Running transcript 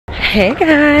Hey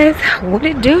guys, what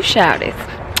it do, shouties?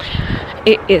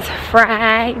 It is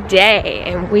Friday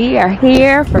and we are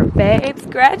here for Babe's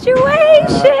graduation.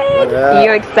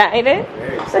 You excited?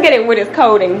 Look at him with his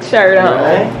coding shirt on.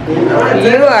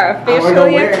 You are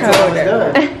officially a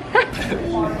coder.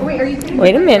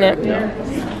 Wait a minute.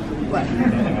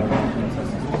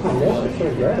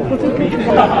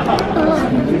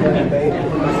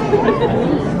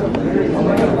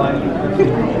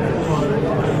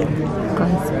 On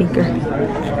speaker.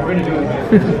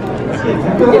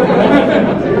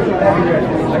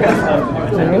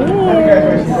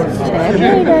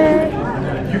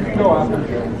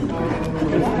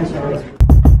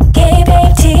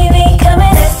 GabeBabeTV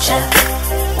coming at ya.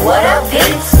 What up,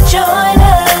 peeps? Join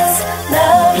us.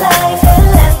 Love, life, and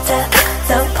laughter.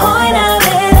 The point of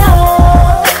it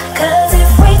all. 'Cause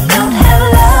if we don't have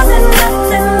love, then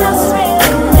nothing else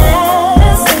really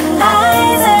matters.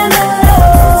 Highs and the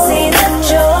lows, see the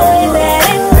joy that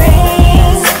it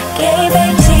brings.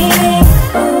 GabeBabeTV.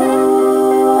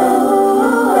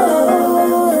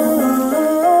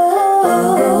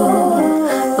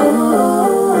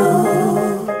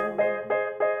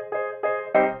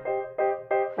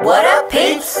 What up,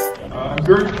 peeps? I'm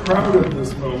very proud of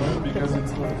this moment because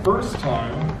it's the first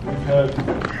time we've had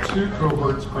two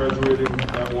cohorts graduating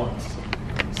at once.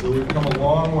 So we've come a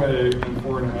long way in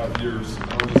 4.5 years.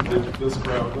 I'll just give this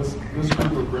crowd, this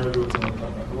group of graduates a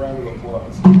round of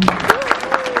applause.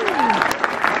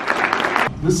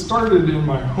 This started in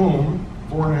my home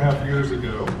 4.5 years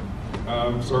ago.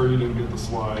 I'm sorry you didn't get the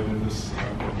slide in this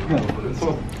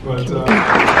but how's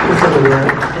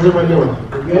everybody doing?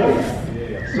 Good?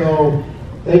 So,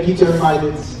 thank you to everybody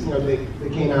that's,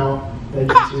 that came out.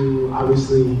 Thank you to,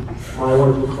 obviously, my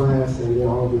wonderful class and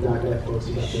all of the .NET folks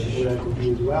who got to interact with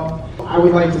you as well. I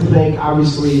would like to thank,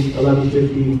 obviously,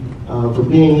 1150 for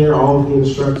being here, all of the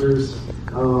instructors.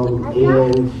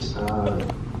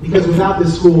 Because without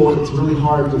this school, it's really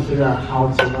hard to figure out how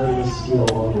to learn this skill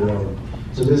on your own.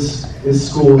 So this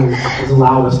school has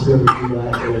allowed us to be able to do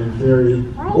that in a very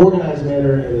organized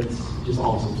manner, and it's just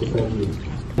awesome, so thank you.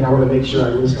 And I want to make sure I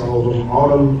list all of them: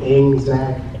 Autumn, Ing,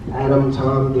 Zach, Adam,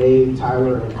 Tom, Gabe,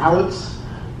 Tyler, and Alex.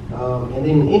 And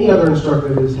then any other instructor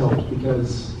that has helped,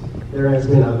 because there has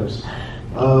been others.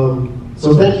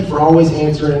 So thank you for always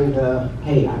answering the,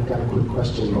 hey, I've got a quick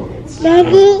question moments.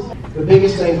 The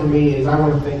biggest thing for me is I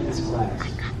want to thank this class.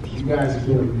 You guys have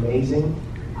been amazing.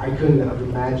 I couldn't have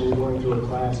imagined going through a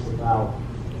class without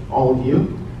all of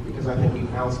you, because I think we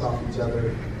bounced off each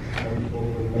other in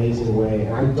an amazing way.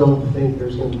 And I don't think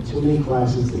there's going to be too many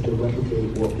classes that can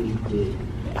replicate what we did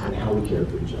and how we cared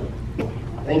for each other.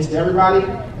 Thanks to everybody,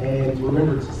 and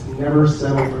remember to never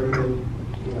settle for anything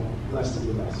less than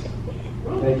your best.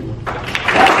 Thank you.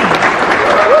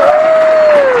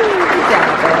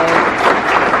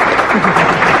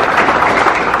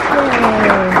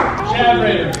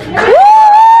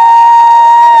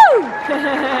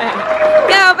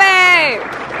 Go, babe!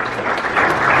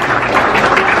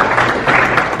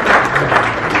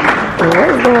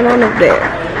 What's going on up there?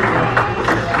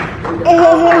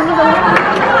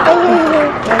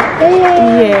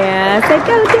 Yeah, say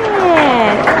go,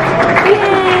 Dad!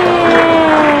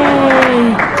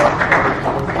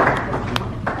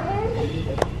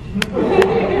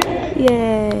 Yay!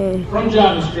 Yay! From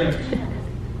JavaScript,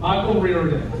 Michael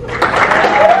Riordan.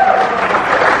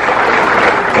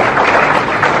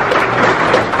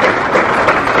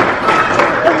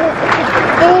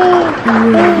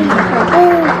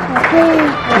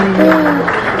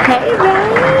 Hey,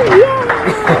 babe! Yeah!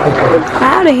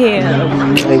 Proud of him.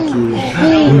 Thank you.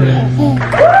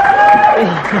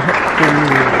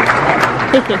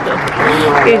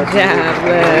 Good job,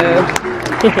 love.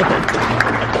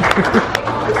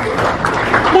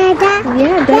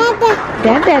 Yeah,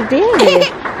 Dada did it.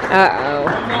 Uh-oh.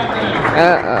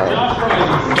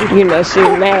 Uh-oh. You know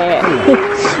she's mad.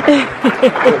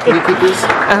 Can you keep this?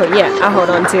 Oh, yeah, I'll hold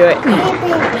on to it.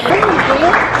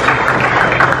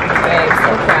 Babe, so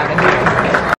proud of you.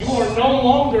 You are no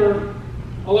longer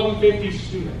 1150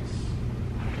 students.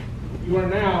 You are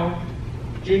now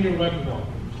junior web developers.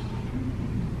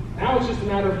 Now it's just a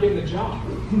matter of getting a job.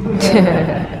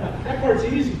 That part's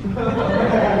easy.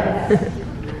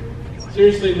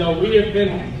 Seriously though, we have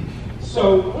been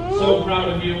so proud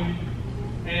of you,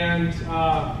 and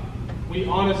we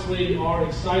honestly are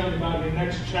excited about your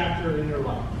next chapter in your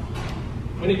life.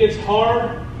 When it gets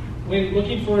hard, when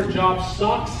looking for a job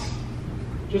sucks,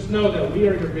 just know that we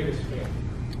are your biggest fan.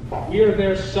 We are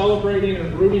there celebrating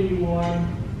and rooting you on,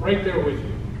 right there with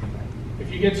you.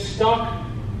 If you get stuck,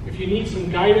 if you need some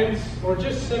guidance, or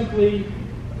just simply,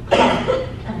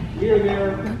 we are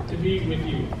there to be with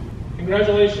you.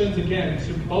 Congratulations again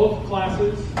to both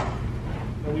classes,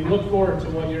 and we look forward to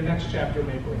what your next chapter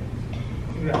may bring.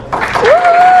 You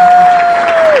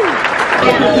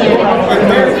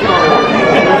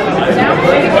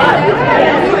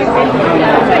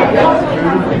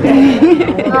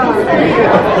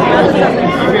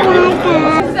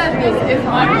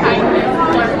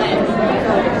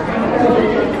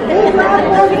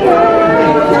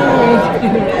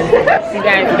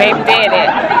guys, Babe did it.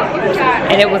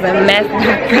 And it was a mess.com.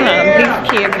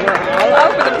 These kids were all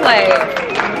over the place.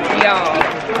 Y'all.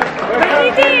 But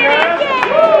he did it!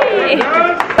 Yay!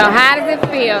 So how does it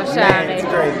feel, Shawty? It's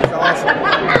crazy. It's awesome.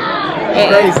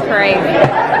 It's crazy.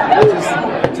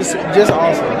 Just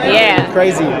awesome. Yeah.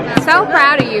 Crazy. So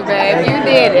proud of you, babe. You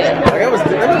did it. It was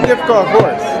difficult, of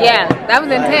course. Yeah, that was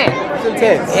intense. It was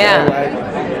intense. Yeah.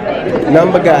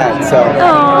 None but God. So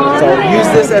use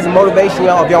this as motivation,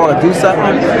 y'all. If y'all want to do something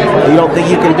and you don't think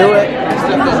you can do it,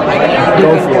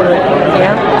 go for it.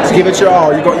 Yeah. Just give it your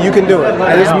all. You can do it. And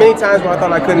there's many times where I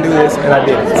thought I couldn't do this, and I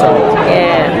did it. So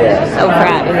yeah. So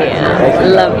proud of you.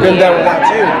 Love you. Couldn't done without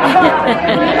you.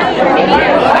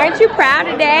 Aren't you proud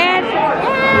of Dad?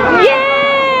 Yeah.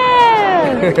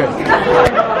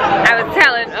 I was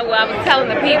telling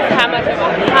the people how much of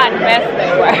a hot mess they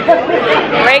were.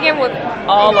 Reagan was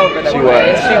all over the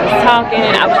place. She was talking.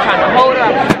 I was trying to hold her.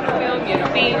 I was trying to film your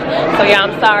speech. So yeah,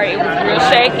 I'm sorry. It was real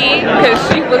shaky because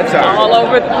she was all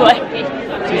over the place.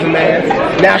 She's a man.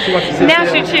 Now she wants to sit Now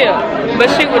she chill, but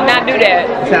she would not do that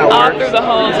all through the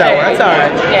whole day. That's all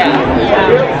right. Yeah.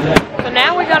 So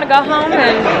now we're gonna go home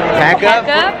and pack up,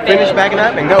 finish packing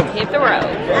up, and go. Hit the road.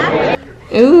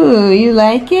 Ooh, you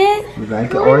like it? You like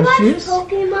the orange juice?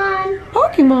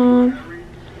 Pokemon.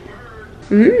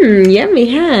 Yummy,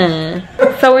 huh?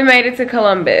 So we made it to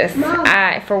Columbus.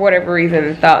 I, for whatever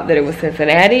reason, thought that it was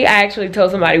Cincinnati. I actually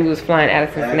told somebody we was flying out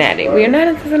of Cincinnati. We are not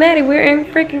in Cincinnati. We're in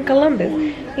freaking Columbus.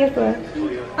 Yes, sir.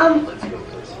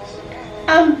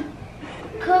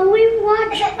 Could we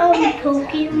watch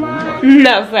Pokemon?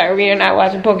 No, sir. We are not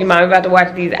watching Pokemon. We're about to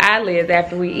watch these eyelids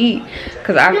after we eat,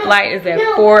 because our flight is at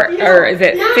 6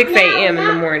 a.m. in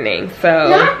the morning. So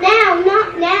not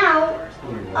now.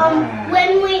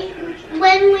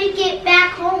 When we get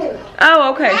back home. Oh,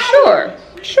 okay.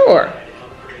 Sure.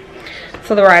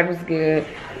 So the ride was good.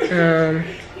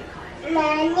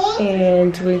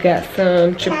 And we got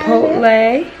some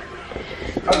Chipotle.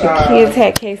 The kids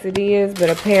had quesadillas, but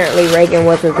apparently Reagan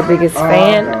wasn't the biggest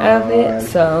fan of it,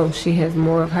 so she has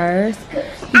more of hers.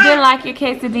 You didn't like your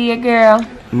quesadilla, girl?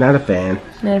 Not a fan.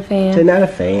 Not a fan? They're not a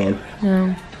fan.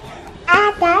 No.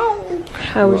 How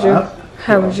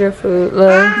was your food,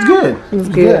 love? It's good. It was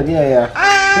good. Yeah.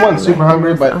 I wasn't super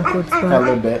hungry, but got a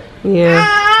little bit. Yeah.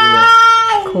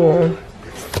 Cool.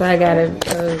 So I got a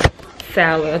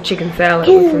salad, a chicken salad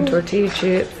with some tortilla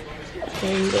chips.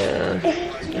 And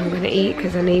I'm gonna eat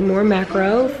because I need more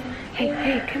macros.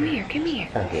 Hey, come here.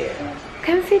 Okay.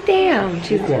 Come sit down.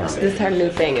 This is her new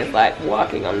thing, is like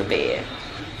walking on the bed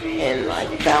and like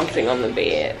bouncing on the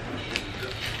bed.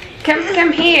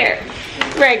 Come here,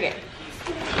 Reagan.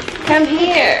 Come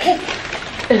here.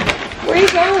 Where are you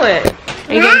going?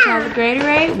 Are you gonna try the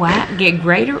Gatorade? Wow, get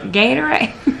Gatorade?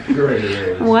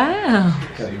 Gatorade. Wow.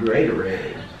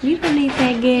 Gatorade. You don't need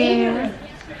that, girl.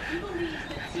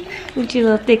 With your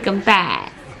little thickum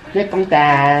thighs. Thickum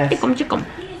thighs. Thickum.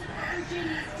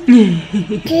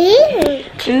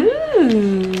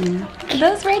 Ooh. Are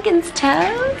those Reagan's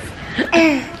toes?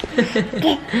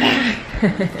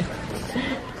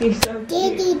 You're so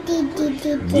cute.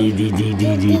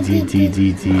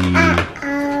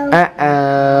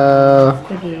 Uh-oh.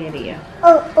 Spaghetti.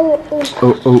 Oh.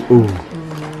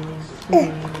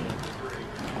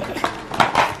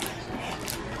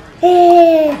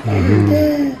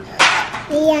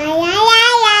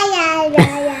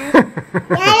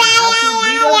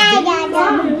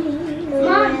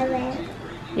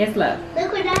 Yes, love.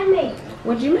 Look what I made.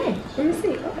 What'd you make? Let me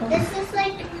see. This is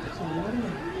like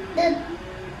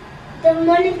the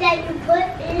money that you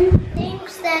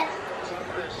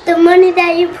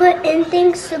put in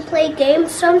things to play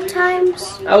games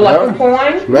sometimes. Oh, like a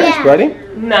coin? Nice, Yeah. buddy.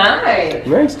 Nice.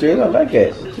 Nice, dude. I like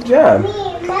it. Good job.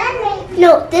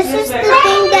 No, this is the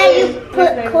thing that you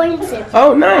put coins in.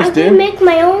 Oh, nice, I dude. can make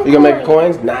my own. You gonna make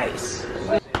coins? Nice.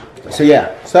 So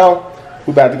yeah,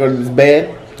 we're about to go to this bed.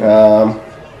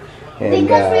 And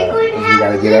Because we're going to we have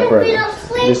gotta a get up little early. bit of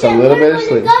sleep. Just a and little we're bit of going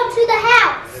sleep. to go to the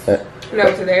house. No,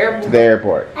 to the airport. To the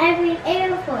airport. Every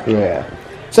airport. Yeah.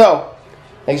 So,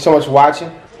 thank you so much for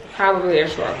watching. Probably a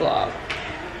short vlog.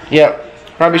 Yep.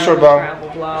 Probably short vlog. Travel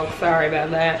vlog. Sorry about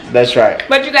that. That's right.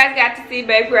 But you guys got to see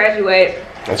Babe graduate.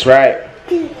 That's right.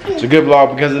 It's a good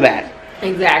vlog because of that.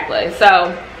 Exactly. So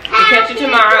we'll catch you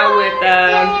tomorrow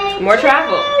with more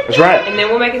travel. That's right. And then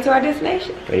we'll make it to our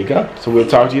destination. There you go. So we'll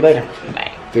talk to you later.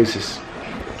 Bye. Deuces.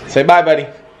 Say bye, buddy.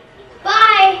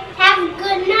 Bye. Have a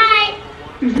good night.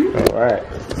 All right.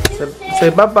 Say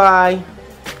bye-bye.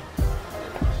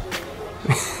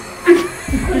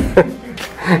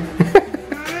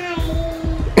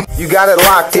 You got it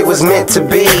locked, it was meant to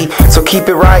be. So keep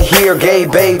it right here,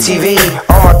 GabeBabeTV.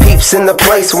 All my peeps in the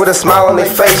place with a smile on their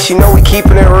face. You know we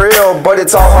keeping it real, but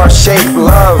it's all heart-shaped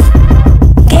love.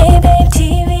 GabeBabeTV.